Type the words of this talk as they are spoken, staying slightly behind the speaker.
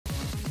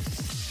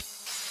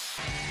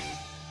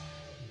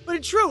But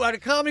it's true. At a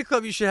comedy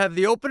club, you should have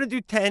the opener do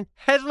 10,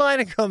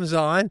 headliner comes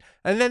on,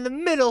 and then the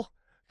middle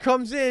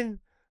comes in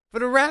for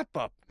the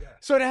wrap-up. Yeah.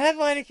 So the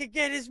headliner could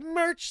get his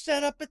merch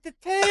set up at the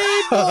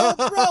table,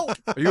 bro.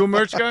 Are you a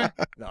merch guy?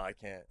 No, I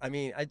can't. I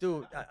mean, I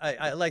do.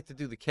 I like to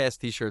do the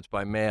cast T-shirts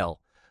by mail.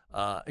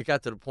 It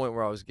got to the point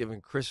where I was giving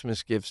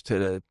Christmas gifts to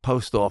the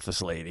post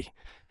office lady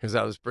because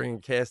I was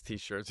bringing cast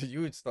T-shirts. You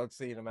would start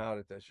seeing them out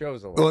at the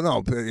shows a lot. Well,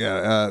 no,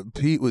 yeah.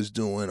 Pete was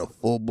doing a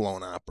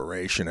full-blown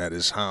operation at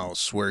his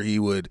house where he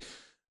would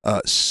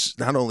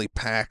not only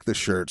pack the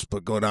shirts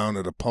but go down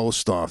to the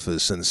post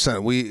office and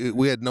send.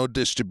 We had no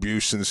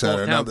distribution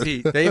center.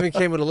 They even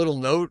came with a little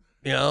note,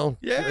 you know.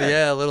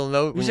 Yeah, a little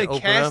note. You say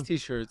cast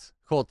T-shirts.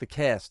 Call it the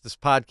cast. This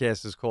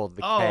podcast is called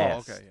the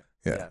Cast. Oh, okay. Yeah.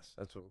 Yes,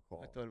 that's what we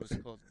call it. I thought it was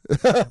called.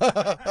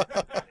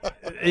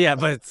 Yeah,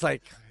 but it's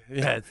like,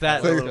 it's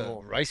that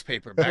little rice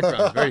paper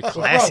background. Very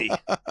classy.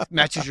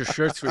 Matches your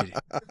shirt, sweetie.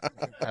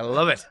 I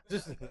love it.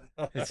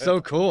 It's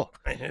so cool.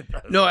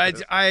 No, I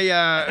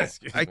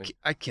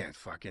can't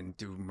fucking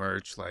do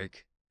merch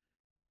like.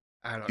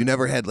 I don't. You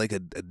never had like a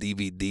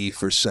DVD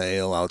for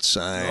sale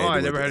outside? No,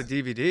 I never had a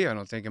DVD. I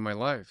don't think in my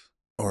life.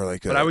 Or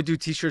like, but I would do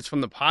T-shirts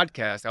from the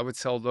podcast. I would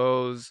sell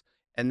those,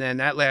 and then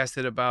that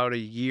lasted about a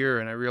year,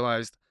 and I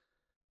realized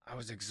I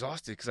was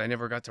exhausted because I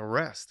never got to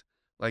rest.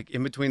 Like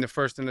in between the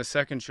first and the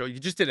second show, you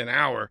just did an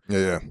hour.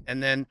 Yeah.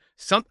 And then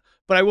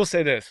but I will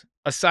say this,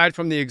 aside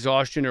from the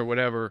exhaustion or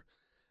whatever,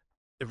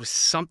 there was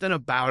something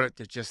about it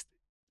that just,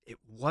 it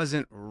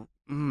wasn't.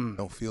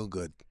 Don't feel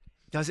good.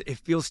 It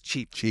feels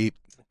cheap. Cheap.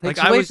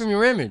 Takes away from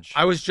your image.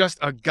 I was just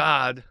a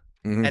god.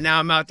 Mm-hmm. And now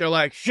I'm out there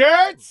like,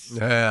 shirts?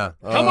 Yeah.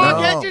 Come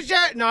on, get your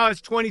shirt. No,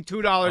 it's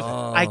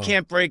 $22. I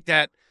can't break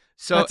that.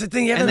 So that's the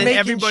thing. You ever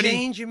making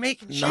change? You're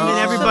making change. And then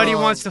everybody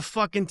wants to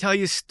fucking tell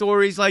you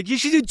stories like, you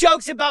should do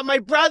jokes about my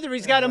brother.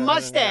 He's got a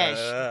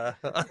mustache.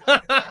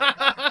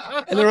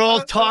 And they're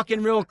all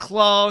talking real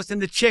close.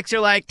 And the chicks are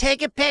like,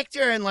 take a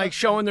picture and like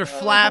showing their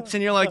flaps.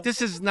 And you're like,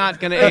 this is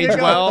not going to age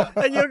well.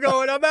 And you're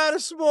going, I'm out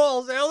of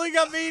smalls. I only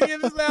got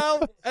mediums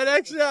now and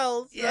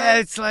XLs. Yeah,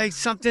 it's like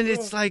something.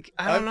 It's like,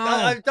 I don't know.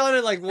 I've done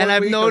it like one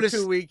week or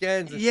 2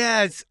 weekends.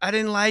 Yeah, I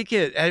didn't like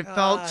it. I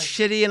felt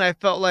shitty and I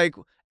felt like.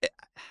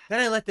 Then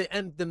I let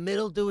the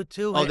middle do it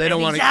too. Oh, they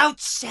don't want to. He's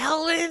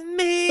outselling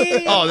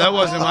me. Oh, that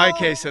wasn't my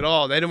case at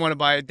all. They didn't want to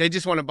buy it. They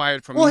just want to buy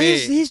it from me. Well,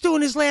 he's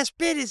doing his last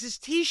bit. Is his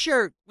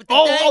T-shirt? With the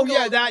oh,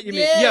 yeah, that you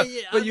mean? Yeah.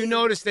 But you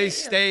notice they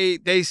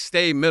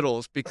stay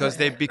middles because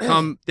they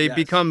become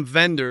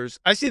vendors.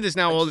 I see this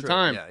now all the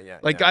time.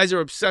 Like guys are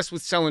obsessed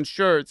with selling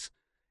shirts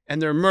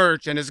and their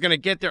merch, and it's gonna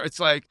get there. It's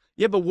like,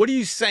 yeah, but what are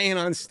you saying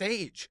on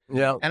stage?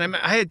 Yeah. And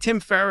I had Tim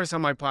Ferriss on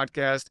my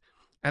podcast,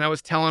 and I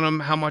was telling him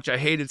how much I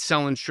hated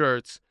selling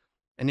shirts.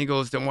 And he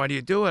goes, then why do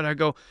you do it? I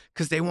go,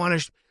 because they want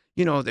to,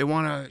 they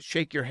want to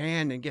shake your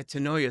hand and get to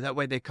know you. That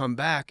way they come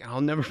back. And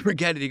I'll never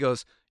forget it. He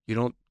goes, you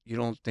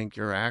don't think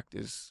your act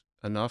is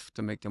enough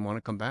to make them want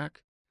to come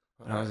back?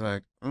 And I was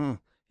like,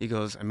 He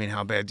goes, I mean,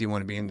 how bad do you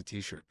want to be in the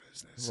T-shirt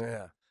business?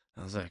 Yeah.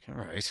 I was like, all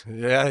right.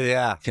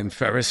 Yeah. Tim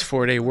Ferriss,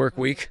 4-day work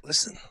week.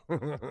 Listen.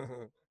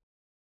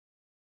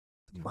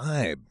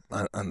 Vibe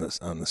on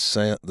the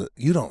sale,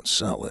 you don't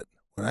sell it.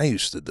 What I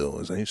used to do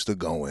is I used to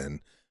go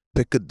in,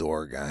 pick a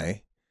door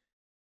guy,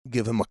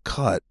 give him a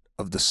cut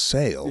of the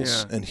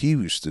sales, and he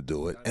used to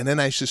do it. And then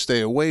I used to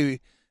stay away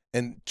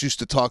and just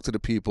to talk to the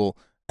people.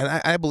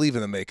 And I believe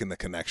in making the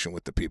connection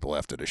with the people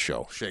after the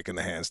show, shaking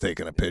the hands,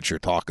 taking a picture,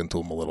 talking to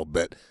them a little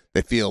bit.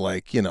 They feel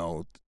like, I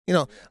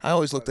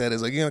always looked at it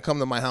as like, you're going to come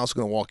to my house, I'm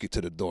going to walk you to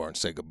the door and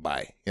say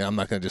goodbye. I'm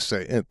not going to just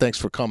say, hey, thanks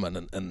for coming.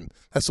 And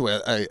that's the way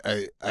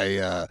I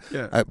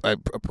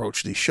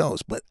approach these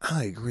shows. But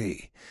I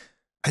agree.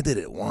 I did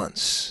it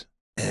once,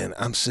 and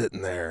I'm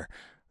sitting there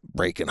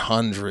breaking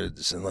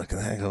hundreds and looking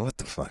at it, I go, what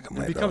the fuck am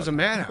I doing? It becomes a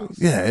madhouse.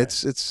 Yeah,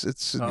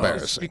 it's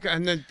embarrassing.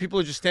 And then people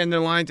are just standing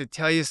in line to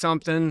tell you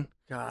something.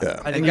 God.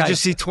 Yeah. And you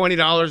just see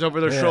 $20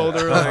 over their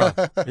shoulder. Like,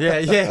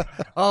 yeah.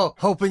 Oh,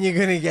 hoping you're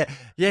going to get.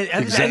 Yeah,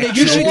 exactly. And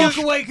you should walk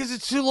away because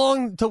it's too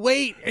long to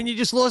wait and you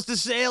just lost the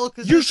sale.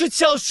 You should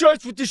sell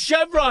shirts with the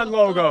Chevron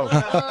logo.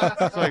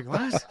 It's like,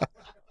 what?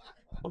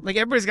 Like,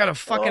 everybody's got a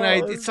fucking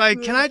idea. It's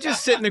like, can I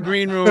just sit in the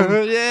green room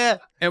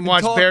and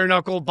watch bare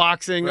knuckle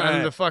boxing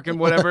on the fucking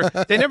whatever?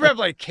 They never have,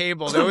 like,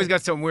 cable. They always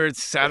got some weird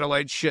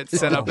satellite shit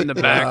set up in the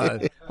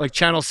back. Like,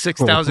 channel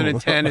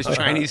 6010 is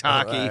Chinese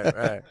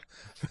hockey.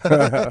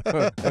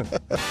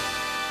 Right.